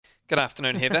Good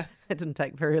afternoon, Heather. It didn't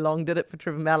take very long, did it, for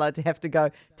Trevor Mallard to have to go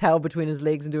tail between his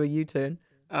legs and do a U-turn?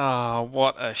 Oh,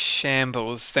 what a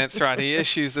shambles. That's right. He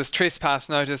issues this trespass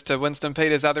notice to Winston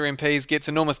Peters, other MPs, gets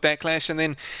enormous backlash, and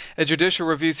then a judicial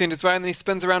review sent his way, and then he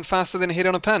spins around faster than a head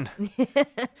on a pin.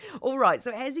 All right,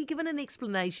 so has he given an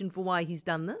explanation for why he's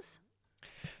done this?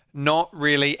 Not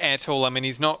really at all. I mean,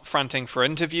 he's not fronting for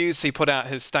interviews. He put out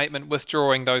his statement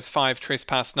withdrawing those 5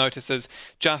 trespass notices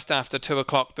just after 2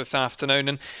 o'clock this afternoon.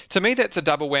 And to me, that's a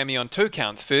double whammy on 2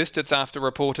 counts. First, it's after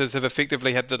reporters have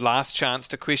effectively had the last chance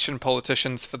to question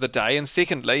politicians for the day. And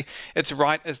secondly, it's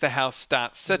right as the House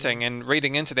starts sitting. And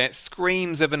reading into that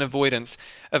screams of an avoidance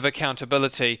of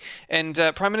accountability. And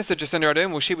Prime Minister Jacinda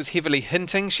Ardern, well, she was heavily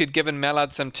hinting she'd given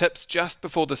Mallard some tips just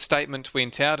before the statement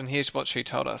went out. And here's what she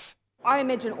told us. I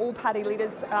imagine all party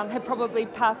leaders have probably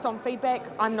passed on feedback.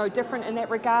 I'm no different in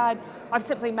that regard. I've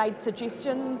simply made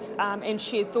suggestions and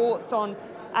shared thoughts on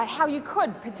how you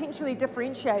could potentially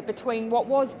differentiate between what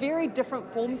was very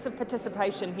different forms of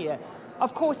participation here.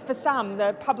 Of course, for some,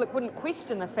 the public wouldn't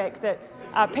question the fact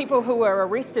that people who were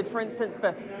arrested, for instance,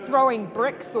 for throwing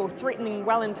bricks or threatening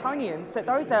Wellingtonians, that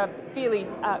those are fairly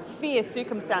fair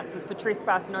circumstances for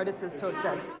trespass notices to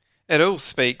exist. It all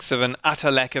speaks of an utter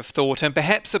lack of thought and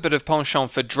perhaps a bit of penchant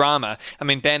for drama. I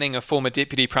mean, banning a former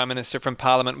Deputy Prime Minister from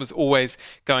Parliament was always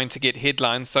going to get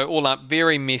headlines, so all up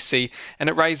very messy, and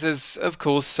it raises, of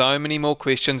course, so many more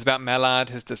questions about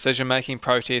Mallard, his decision-making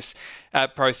process,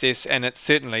 and it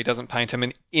certainly doesn't paint him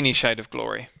in any shade of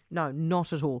glory. No,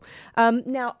 not at all.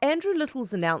 Now, Andrew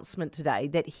Little's announcement today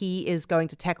that he is going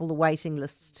to tackle the waiting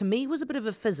lists, to me, was a bit of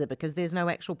a fizzer because there's no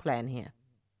actual plan here.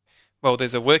 Well,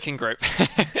 there's a working group,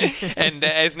 and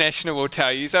as National will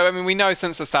tell you. So, I mean, we know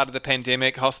since the start of the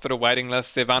pandemic, hospital waiting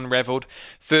lists, they've unravelled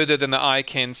further than the eye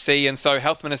can see. And so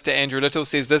Health Minister Andrew Little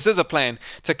says this is a plan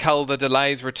to cull the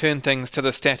delays, return things to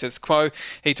the status quo.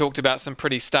 He talked about some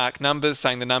pretty stark numbers,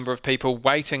 saying the number of people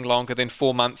waiting longer than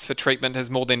 4 months for treatment has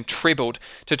more than trebled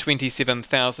to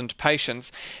 27,000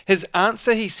 patients. His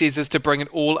answer, he says, is to bring it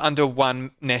all under one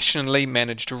nationally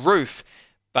managed roof.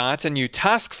 But a new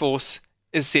task force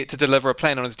is set to deliver a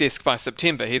plan on his desk by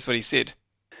September. Here's what he said.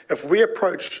 If we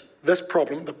approach this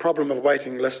problem, the problem of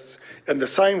waiting lists, in the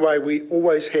same way we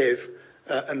always have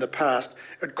in the past,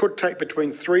 it could take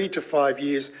between 3 to 5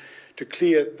 years to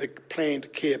clear the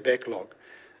planned care backlog.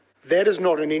 That is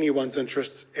not in anyone's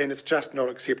interests, and it's just not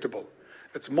acceptable.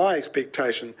 It's my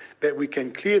expectation that we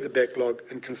can clear the backlog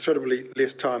in considerably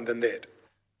less time than that.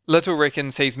 Little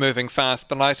reckons he's moving fast,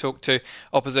 but I talked to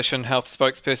opposition health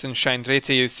spokesperson Shane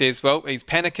Reti, who says, well, he's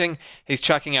panicking, he's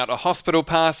chucking out a hospital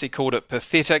pass, he called it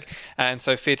pathetic, and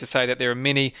so fair to say that there are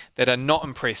many that are not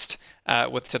impressed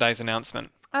with today's announcement.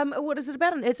 What is it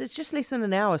about? It's just less than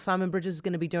an hour. Simon Bridges is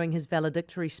going to be doing his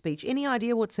valedictory speech. Any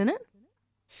idea what's in it?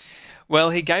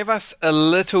 Well, he gave us a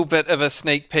little bit of a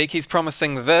sneak peek. He's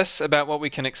promising this about what we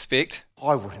can expect.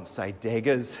 I wouldn't say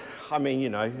daggers. I mean, you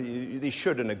know, there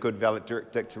should in a good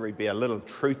valedictory be a little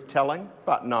truth-telling,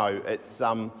 but no, it's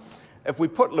if we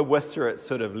put Lewissa at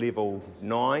sort of level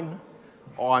 9,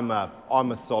 I'm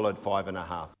a solid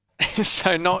 5.5.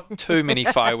 So not too many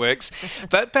fireworks,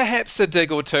 but perhaps a dig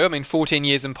or two. I mean, 14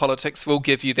 years in politics will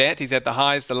give you that. He's had the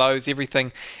highs, the lows,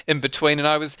 everything in between. And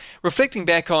I was reflecting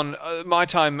back on my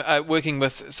time working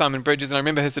with Simon Bridges, and I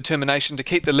remember his determination to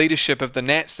keep the leadership of the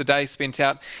Nats, the day spent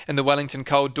out in the Wellington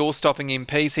cold, door-stopping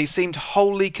MPs. He seemed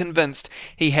wholly convinced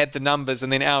he had the numbers,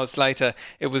 and then hours later,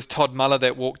 it was Todd Muller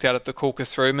that walked out of the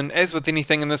caucus room. And as with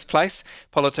anything in this place,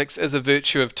 politics is a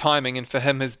virtue of timing, and for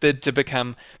him, his bid to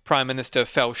become Prime Minister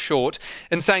fell short.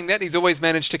 In saying that, he's always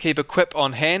managed to keep a quip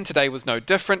on hand. Today was no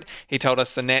different. He told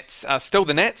us the Nats are still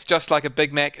the Nats, just like a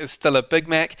Big Mac is still a Big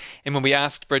Mac. And when we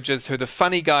asked Bridges who the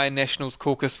funny guy in National's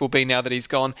caucus will be now that he's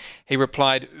gone, he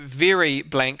replied very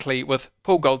blankly with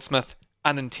Paul Goldsmith,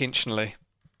 unintentionally.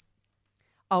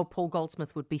 Oh, Paul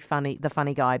Goldsmith would be funny, the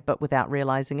funny guy, but without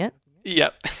realising it?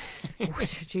 Yep.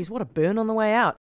 Geez, what a burn on the way out.